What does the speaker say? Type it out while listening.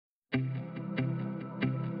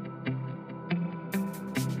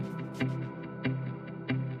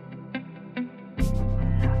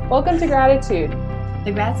Welcome to Gratitude,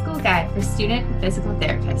 the grad school guide for student physical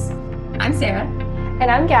therapists. I'm Sarah.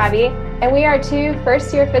 And I'm Gabby, and we are two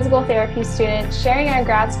first-year physical therapy students sharing our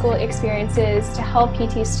grad school experiences to help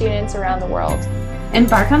PT students around the world.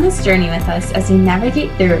 Embark on this journey with us as we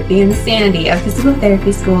navigate through the insanity of physical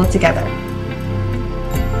therapy school together.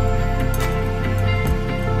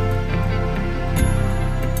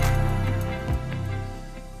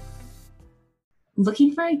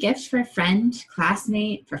 Looking for a gift for a friend,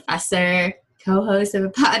 classmate, professor, co-host of a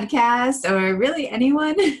podcast, or really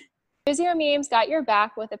anyone? PhysioMemes got your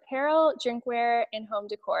back with apparel, drinkware, and home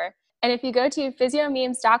decor. And if you go to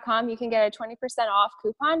physiomemes.com, you can get a 20% off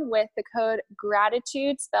coupon with the code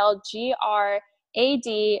GRATITUDE, spelled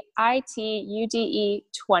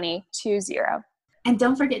GRADITUDE2020. And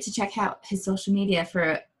don't forget to check out his social media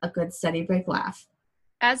for a good study break laugh.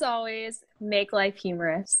 As always, make life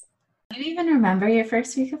humorous. Do you even remember your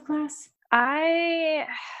first week of class?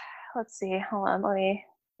 Let's see, hold on, let me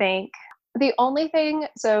think. The only thing,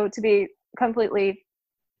 so to be completely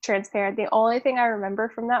transparent, the only thing I remember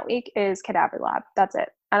from that week is cadaver lab. That's it.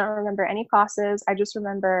 I don't remember any classes. I just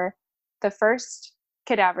remember the first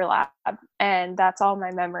cadaver lab, and that's all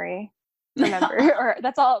my memory remember, or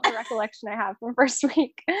that's all the recollection I have from first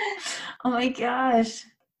week. Oh my gosh.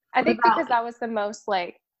 I think because that was the most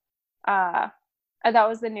that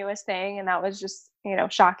was the newest thing, and that was just,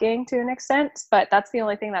 shocking to an extent, but that's the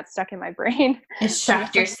only thing that's stuck in my brain. It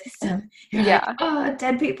shocked your system. You're yeah. Like, oh,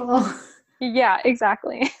 dead people. Yeah,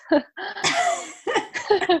 exactly.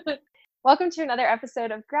 Welcome to another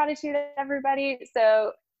episode of Gratitude, everybody.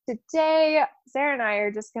 So today, Sarah and I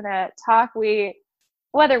are just going to talk,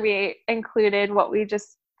 whether we included what we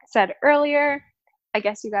just said earlier. I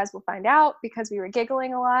guess you guys will find out because we were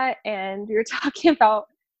giggling a lot and we were talking about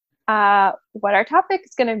what our topic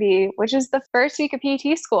is going to be, which is the first week of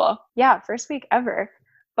PT school. Yeah, first week ever.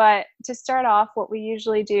 But to start off, what we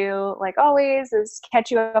usually do, like always, is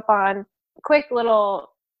catch you up on a quick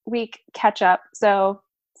little week catch up. So,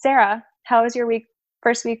 Sarah, how has your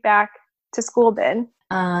first week back to school been?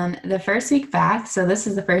 The first week back, so this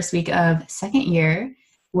is the first week of second year,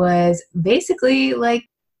 was basically like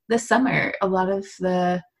the summer. A lot of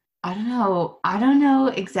I don't know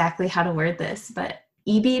exactly how to word this, but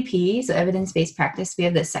EBP, so evidence-based practice, we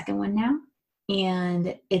have the second one now,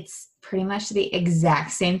 and it's pretty much the exact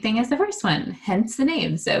same thing as the first one, hence the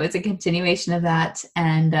name. So it's a continuation of that,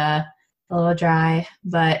 and a little dry,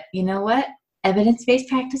 but you know what? Evidence-based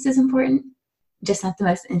practice is important, just not the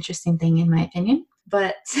most interesting thing in my opinion,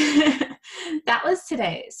 but that was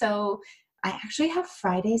today. So I actually have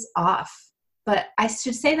Fridays off. But I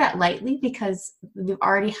should say that lightly because we've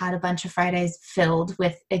already had a bunch of Fridays filled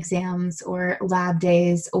with exams or lab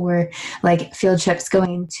days or like field trips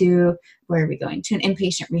going to, where are we going? To an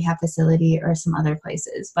inpatient rehab facility or some other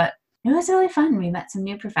places. But it was really fun. We met some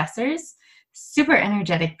new professors, super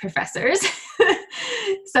energetic professors.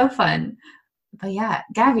 So fun. But yeah,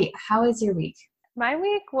 Gabby, how was your week? My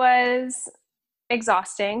week was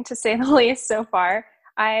exhausting, to say the least, so far.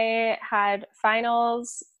 I had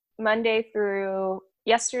finals Monday through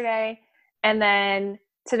yesterday, and then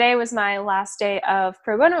today was my last day of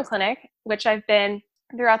pro bono clinic, which I've been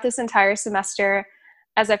throughout this entire semester,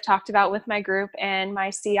 as I've talked about with my group and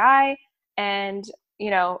my CI, and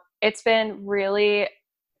it's been really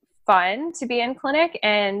fun to be in clinic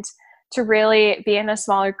and to really be in a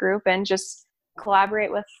smaller group and just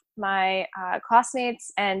collaborate with my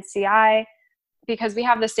classmates and CI, because we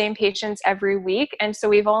have the same patients every week, and so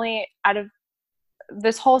we've only, out of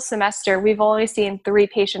this whole semester, we've only seen 3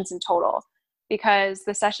 patients in total because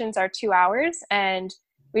the sessions are 2 hours, and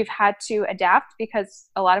we've had to adapt because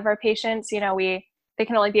a lot of our patients, they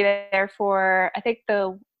can only be there for, I think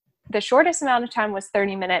the shortest amount of time was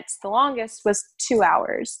 30 minutes. The longest was 2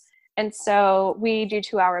 hours. And so we do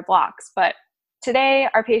 2-hour blocks, but today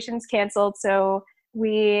our patients canceled. So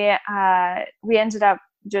we ended up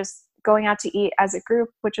just going out to eat as a group,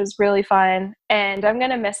 which was really fun. And I'm going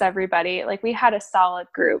to miss everybody. Like, we had a solid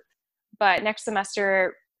group, but next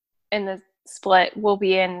semester in the split, we'll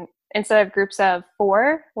be in, instead of groups of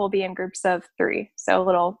 4, we'll be in groups of 3. So a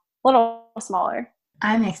little smaller.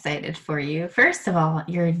 I'm excited for you. First of all,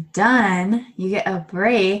 you're done. You get a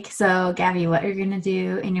break. So Gabby, what are you going to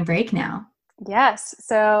do in your break now? Yes.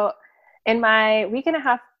 So in my week and a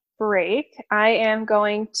half break, I am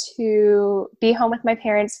going to be home with my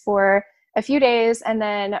parents for a few days, and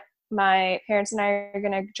then my parents and I are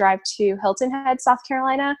going to drive to Hilton Head, South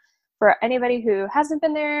Carolina. For anybody who hasn't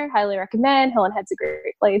been there, highly recommend. Hilton Head's a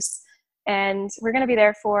great place, and we're going to be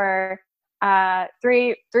there for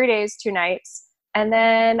 3 days, 2 nights, and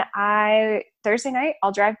then I Thursday night,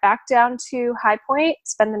 I'll drive back down to High Point,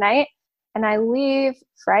 spend the night, and I leave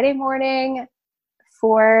Friday morning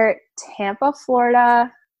for Tampa,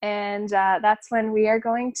 Florida. And that's when we are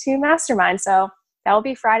going to Mastermind. So that will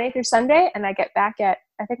be Friday through Sunday. And I get back at,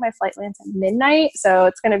 I think my flight lands at midnight. So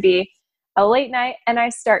it's going to be a late night. And I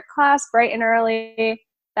start class bright and early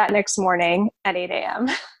that next morning at 8 a.m.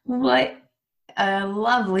 What a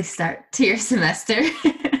lovely start to your semester.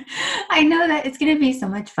 I know that it's going to be so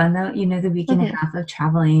much fun though, the week and a half of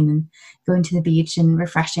traveling and going to the beach and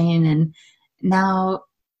refreshing. And now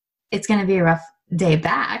it's going to be a rough day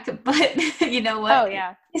back, but you know what? Oh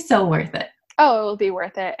yeah. It's so worth it. Oh, it will be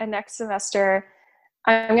worth it. And next semester,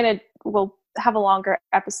 we'll have a longer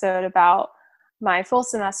episode about my full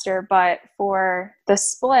semester, but for the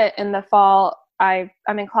split in the fall, I'm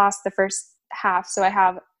in class the first half. So I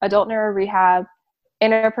have adult neuro rehab,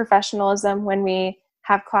 interprofessionalism when we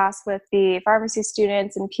have class with the pharmacy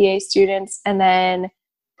students and PA students, and then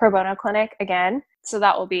pro bono clinic again. So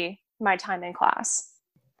that will be my time in class.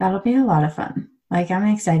 That'll be a lot of fun. Like, I'm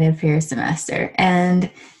excited for your semester,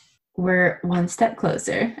 and we're one step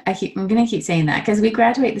closer. I'm going to keep saying that because we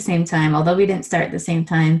graduate the same time, although we didn't start at the same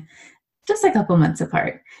time, just a couple months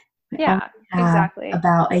apart. Yeah, exactly.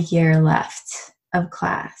 About a year left of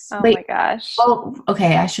class. Oh my gosh. Well,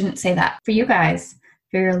 okay, I shouldn't say that. For you guys,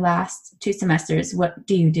 for your last 2 semesters, what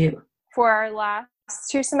do you do? For our last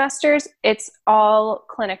 2 semesters, it's all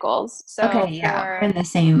clinicals. So okay, yeah, we're in the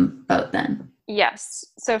same boat then. Yes.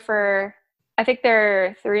 So I think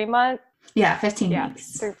they're 3 months. Yeah, 15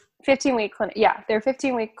 weeks. 15-week they're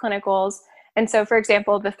 15-week clinicals. And so, for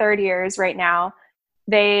example, the third years right now,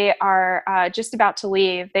 they are just about to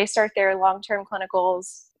leave. They start their long-term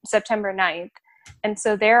clinicals September 9th. And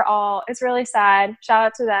so it's really sad. Shout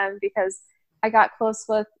out to them because I got close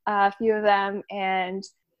with a few of them, and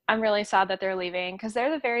I'm really sad that they're leaving because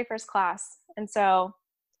they're the very first class. And so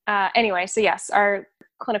anyway, so yes, our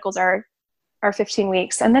clinicals are 15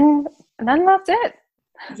 weeks, and then that's it.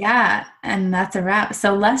 Yeah, and that's a wrap.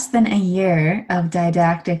 So less than a year of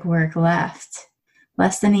didactic work left.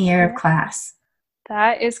 Less than a year of class.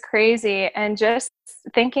 That is crazy. And just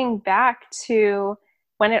thinking back to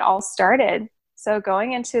when it all started. So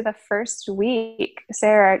going into the first week,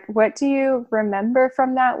 Sarah, what do you remember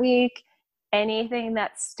from that week? Anything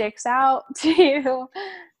that sticks out to you?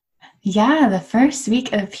 Yeah, the first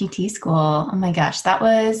week of PT school. Oh my gosh, that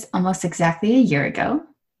was almost exactly a year ago.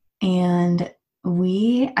 And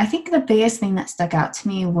I think the biggest thing that stuck out to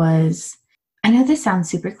me was, I know this sounds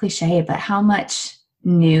super cliche, but how much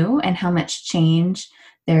new and how much change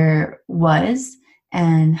there was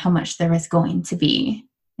and how much there was going to be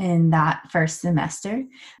in that first semester.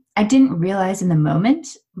 I didn't realize in the moment,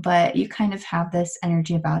 but you kind of have this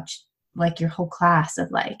energy about like your whole class of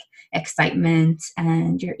like excitement,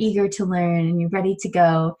 and you're eager to learn and you're ready to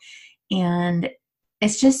go. And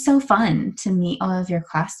it's just so fun to meet all of your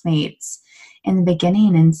classmates in the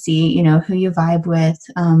beginning and see, who you vibe with,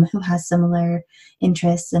 who has similar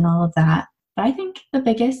interests and all of that. But I think the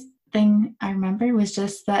biggest thing I remember was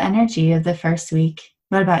just the energy of the first week.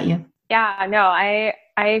 What about you? Yeah, no, I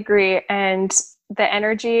agree. And the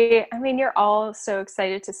energy, you're all so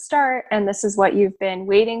excited to start, and this is what you've been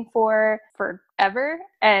waiting for forever.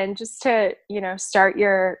 And just to, start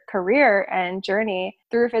your career and journey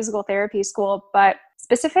through physical therapy school. But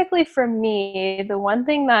specifically for me, the one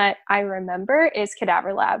thing that I remember is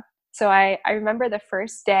cadaver lab. So I remember the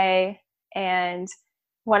first day, and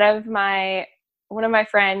one of my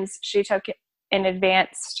friends, she took an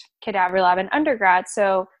advanced cadaver lab in undergrad.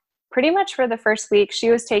 So pretty much for the first week, she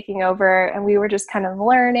was taking over and we were just kind of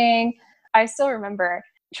learning. I still remember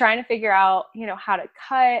trying to figure out, how to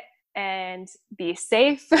cut and be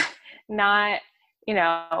safe, not,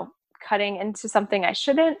 cutting into something I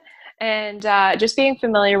shouldn't, and just being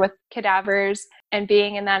familiar with cadavers and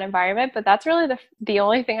being in that environment. But that's really the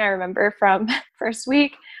only thing I remember from first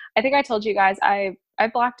week. I think I told you guys I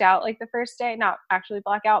blacked out like the first day, not actually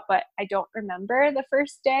black out, but I don't remember the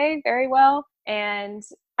first day very well. And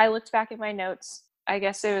I looked back at my notes. I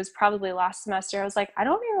guess it was probably last semester. I was like, I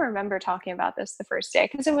don't even remember talking about this the first day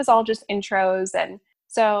because it was all just intros. And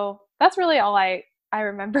so that's really all I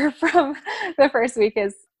remember from the first week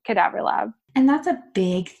is cadaver lab. And that's a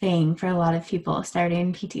big thing for a lot of people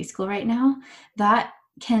starting PT school right now. That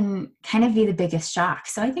can kind of be the biggest shock.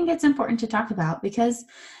 So I think it's important to talk about because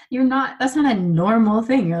that's not a normal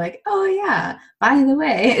thing. You're like, oh yeah, by the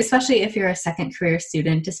way, especially if you're a second career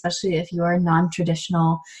student, especially if you're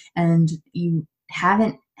non-traditional and you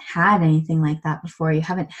haven't had anything like that before, you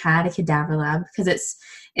haven't had a cadaver lab, because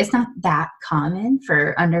it's not that common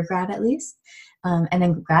for undergrad at least. And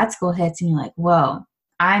then grad school hits and you're like, whoa,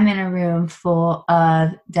 I'm in a room full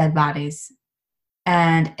of dead bodies,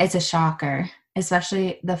 and it's a shocker,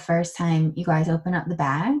 especially the first time you guys open up the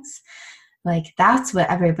bags. Like, that's what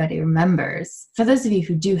everybody remembers. For those of you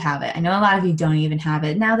who do have it, I know a lot of you don't even have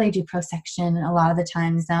it. Now they do prosection. A lot of the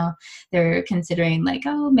times now they're considering like,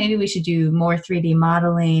 oh, maybe we should do more 3D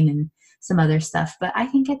modeling and some other stuff. But I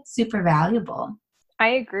think it's super valuable. I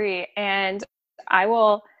agree. And I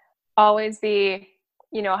will always be,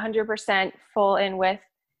 100% full in with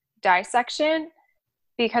dissection,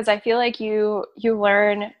 because I feel like you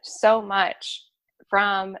learn so much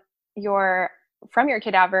from your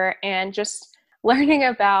cadaver, and just learning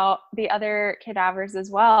about the other cadavers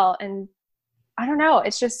as well. And I don't know,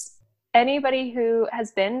 it's just anybody who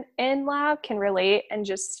has been in lab can relate and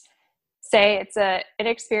just say it's an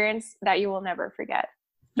experience that you will never forget,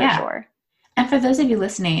 for Yeah. sure. And for those of you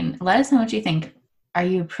listening, let us know what you think. Are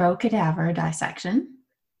you pro cadaver dissection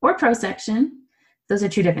or prosection? Those are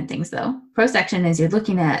two different things, though. Prosection is you're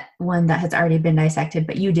looking at one that has already been dissected,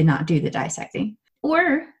 but you did not do the dissecting.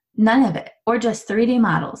 Or none of it, or just 3D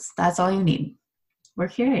models. That's all you need. We're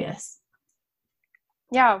curious.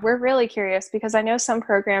 Yeah, we're really curious, because I know some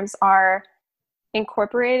programs are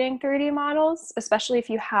incorporating 3D models, especially if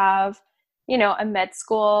you have, a med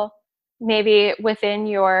school, maybe within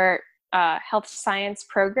your health science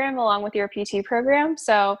program along with your PT program.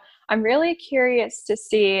 So I'm really curious to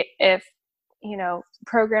see if,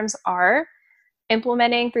 programs are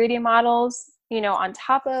implementing 3D models, on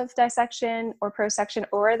top of dissection or prosection,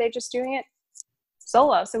 or are they just doing it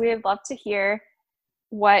solo? So we would love to hear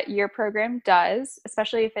what your program does,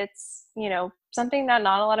 especially if it's, something that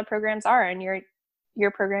not a lot of programs are, and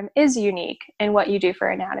your program is unique in what you do for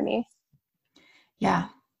anatomy. Yeah.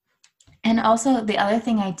 And also the other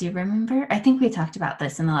thing I do remember, I think we talked about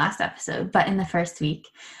this in the last episode, but in the first week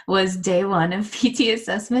was day one of PT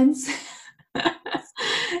assessments.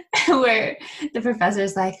 Where the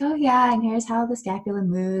professor's like, oh yeah, and here's how the scapula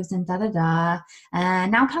moves and da-da-da.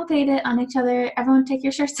 And now palpate it on each other. Everyone take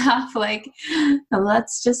your shirts off. Like,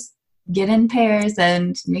 let's just get in pairs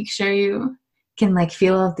and make sure you can like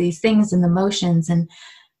feel all of these things and the motions. And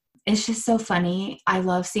it's just so funny. I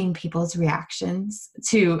love seeing people's reactions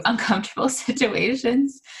to uncomfortable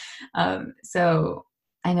situations. So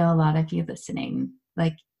I know a lot of you listening,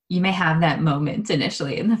 like, you may have that moment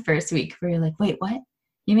initially in the first week where you're like, wait, what?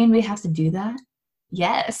 You mean we have to do that?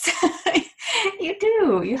 Yes, you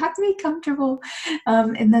do. You have to be comfortable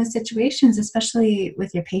in those situations, especially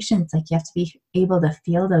with your patients. Like, you have to be able to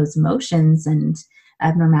feel those motions and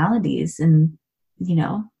abnormalities and,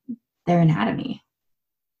 their anatomy.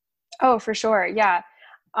 Oh, for sure. Yeah.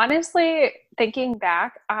 Honestly, thinking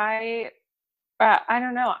back, I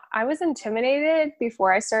don't know. I was intimidated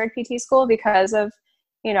before I started PT school because of,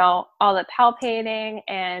 all the palpating,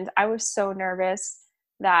 and I was so nervous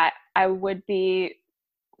that I would be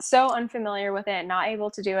so unfamiliar with it, not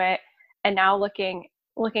able to do it. And now looking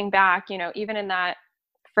back, even in that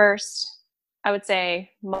first, I would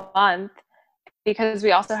say, month, because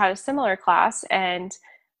we also had a similar class, and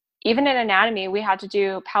even in anatomy, we had to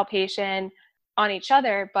do palpation on each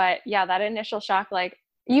other. But yeah, that initial shock, like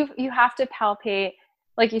you have to palpate,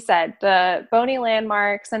 like you said, the bony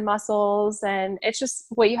landmarks and muscles, and it's just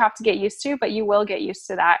what you have to get used to. But you will get used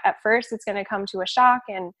to that. At first, it's going to come to a shock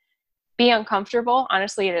and be uncomfortable.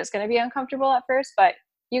 Honestly, it is going to be uncomfortable at first, but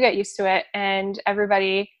you get used to it, and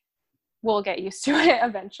everybody will get used to it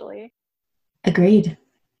eventually. Agreed.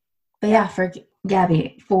 But yeah, for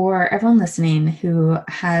Gabby, for everyone listening who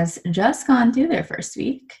has just gone through their first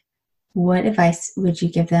week, what advice would you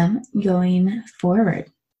give them going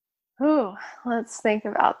forward? Ooh, let's think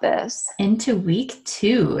about this. Into week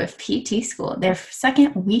 2 of PT school, their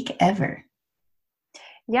second week ever.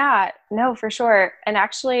 Yeah, no, for sure. And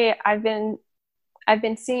actually, I've been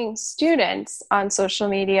seeing students on social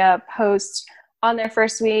media post on their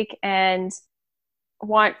first week and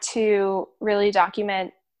want to really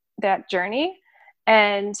document that journey.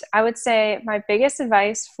 And I would say my biggest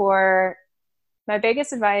advice for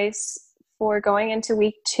going into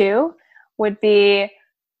week 2 would be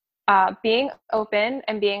being open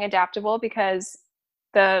and being adaptable, because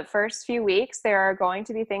the first few weeks there are going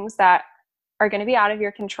to be things that are going to be out of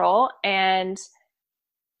your control, and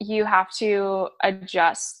you have to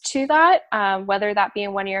adjust to that, whether that be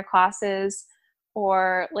in one of your classes,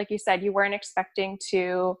 or like you said, you weren't expecting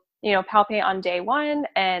to, palpate on day 1,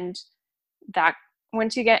 and that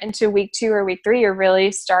once you get into week 2 or week 3, you're really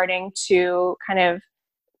starting to kind of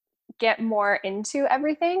get more into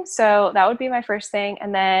everything. So that would be my first thing.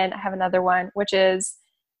 And then I have another one, which is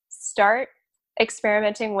start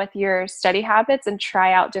experimenting with your study habits and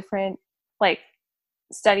try out different like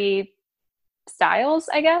study styles,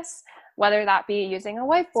 I guess, whether that be using a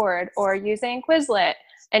whiteboard or using Quizlet,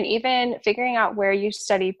 and even figuring out where you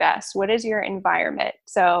study best. What is your environment?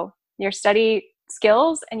 So your study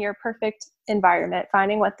skills and your perfect environment,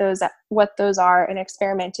 finding what those are and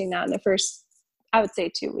experimenting that in the first, I would say,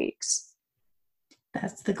 2 weeks.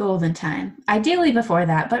 That's the golden time. Ideally before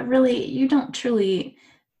that, but really you don't truly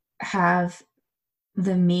have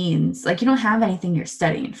the means. Like, you don't have anything you're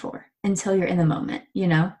studying for until you're in the moment, you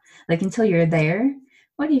know? Like, until you're there,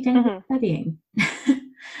 what are you going to be studying?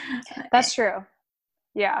 That's true.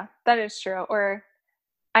 Yeah, that is true. Or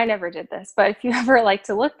I never did this, but if you ever like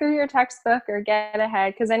to look through your textbook or get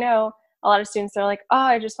ahead, because I know a lot of students are like, oh,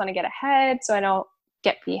 I just want to get ahead so I don't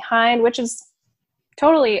get behind, which is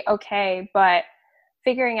totally okay. But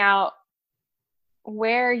figuring out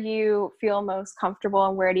where you feel most comfortable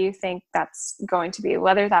and where do you think that's going to be,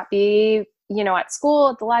 whether that be, at school,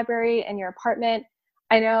 at the library, in your apartment.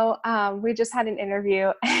 I know we just had an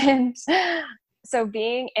interview, and so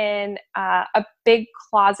being in a big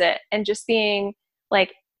closet and just being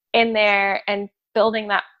like in there and building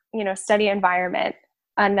that, study environment,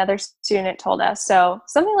 another student told us. So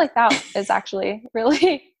something like that is actually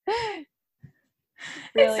really,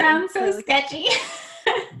 really, it sounds so really sketchy.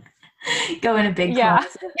 Go in a big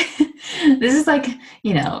closet. This is like,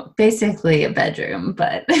 basically a bedroom,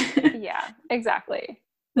 but yeah, exactly.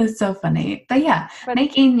 That's so funny. But yeah,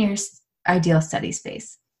 making your ideal study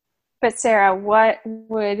space. But Sarah, what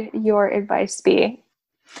would your advice be?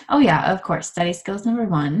 Oh yeah, of course. Study skills number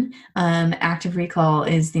 1. Active recall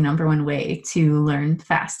is the number 1 way to learn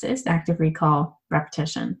fastest. Active recall,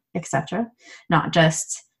 repetition, etc. Not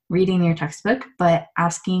just reading your textbook, but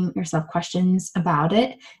asking yourself questions about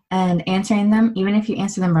it and answering them. Even if you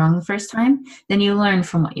answer them wrong the first time, then you learn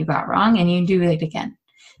from what you got wrong and you do it again.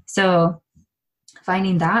 So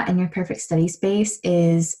finding that in your perfect study space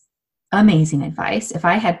is amazing advice. If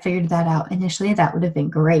I had figured that out initially, that would have been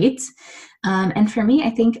great. And for me, I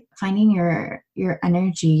think finding your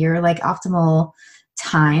energy, your like optimal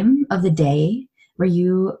time of the day where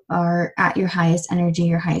you are at your highest energy,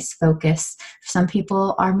 your highest focus. Some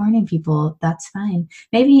people are morning people. That's fine.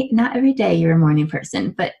 Maybe not every day you're a morning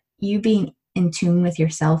person, but you being in tune with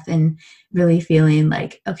yourself and really feeling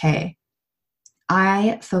like, okay,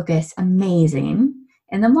 I focus amazing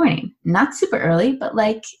in the morning. Not super early, but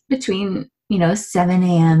like between, 7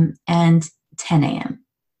 a.m. and 10 a.m.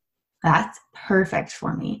 That's perfect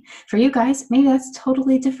for me. For you guys, maybe that's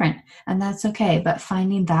totally different, and that's okay. But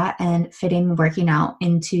finding that and fitting working out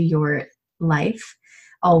into your life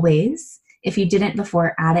always. If you didn't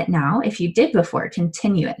before, add it now. If you did before,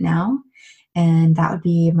 continue it now. And that would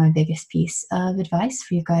be my biggest piece of advice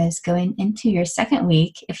for you guys going into your second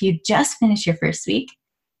week. If you just finished your first week,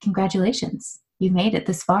 congratulations. You made it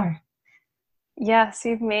this far. Yes,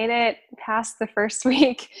 you've made it past the first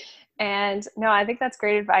week. And no, I think that's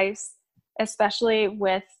great advice, especially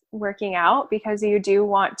with working out, because you do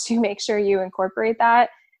want to make sure you incorporate that.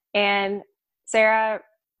 And Sarah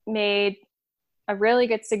made a really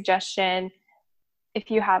good suggestion. If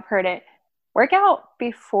you have heard it, work out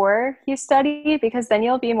before you study, because then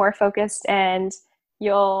you'll be more focused and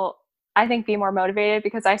you'll, I think, be more motivated,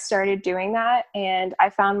 because I started doing that and I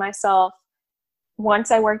found myself, once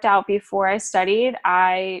I worked out before I studied,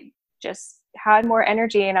 I just had more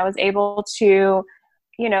energy and I was able to,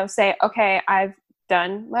 say, okay, I've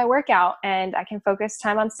done my workout and I can focus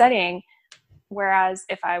time on studying. Whereas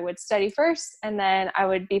if I would study first and then I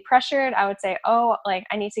would be pressured, I would say, oh, like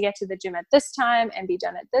I need to get to the gym at this time and be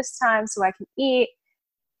done at this time so I can eat.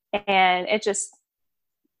 And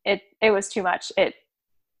it was too much. It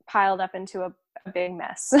piled up into a big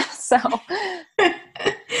mess. So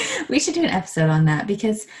we should do an episode on that,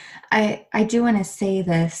 because I do want to say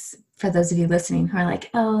this for those of you listening who are like,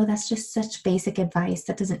 oh, that's just such basic advice.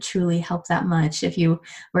 That doesn't truly help that much if you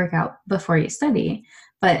work out before you study.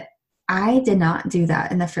 But I did not do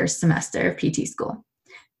that in the first semester of PT school.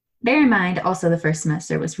 Bear in mind, also the first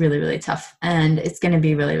semester was really, really tough. And it's going to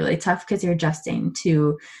be really, really tough because you're adjusting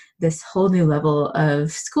to this whole new level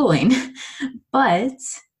of schooling. But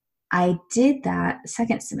I did that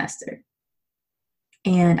second semester.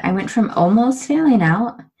 And I went from almost failing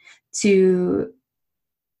out to,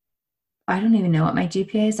 I don't even know what my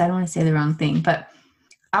GPA is. I don't want to say the wrong thing, but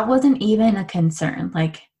I wasn't even a concern.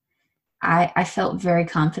 Like I felt very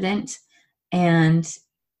confident and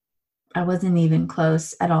I wasn't even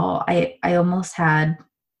close at all. I almost had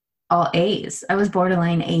all A's. I was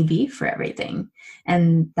borderline AB for everything.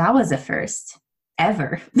 And that was a first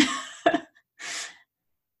ever.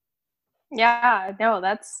 Yeah, no,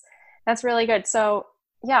 that's really good. So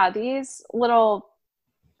yeah, these little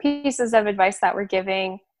pieces of advice that we're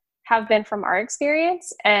giving, have been from our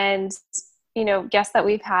experience and, guests that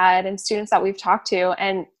we've had and students that we've talked to.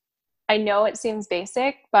 And I know it seems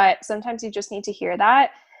basic, but sometimes you just need to hear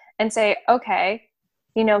that and say, okay,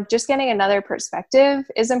 just getting another perspective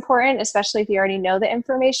is important, especially if you already know the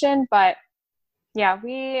information. But yeah,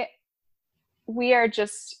 we are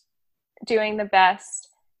just doing the best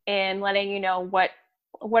in letting you know what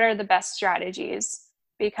are the best strategies,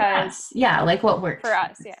 because like what works for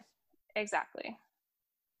us. Yeah, exactly.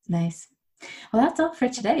 Nice. Well, that's all for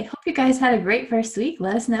today. Hope you guys had a great first week.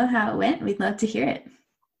 Let us know how it went. We'd love to hear it.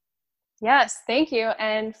 Yes, thank you.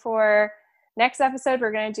 And for next episode,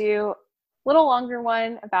 we're going to do a little longer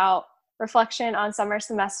one about reflection on summer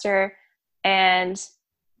semester. And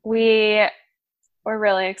we're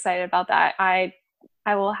really excited about that. I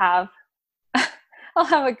will have I'll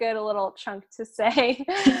have a good little chunk to say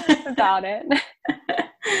about it.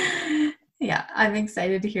 Yeah, I'm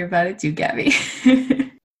excited to hear about it too, Gabby.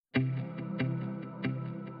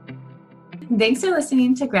 Thanks for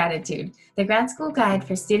listening to Gratitude, the grad school guide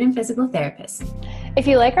for student physical therapists. If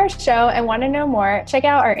you like our show and want to know more, check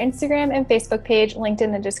out our Instagram and Facebook page linked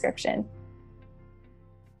in the description.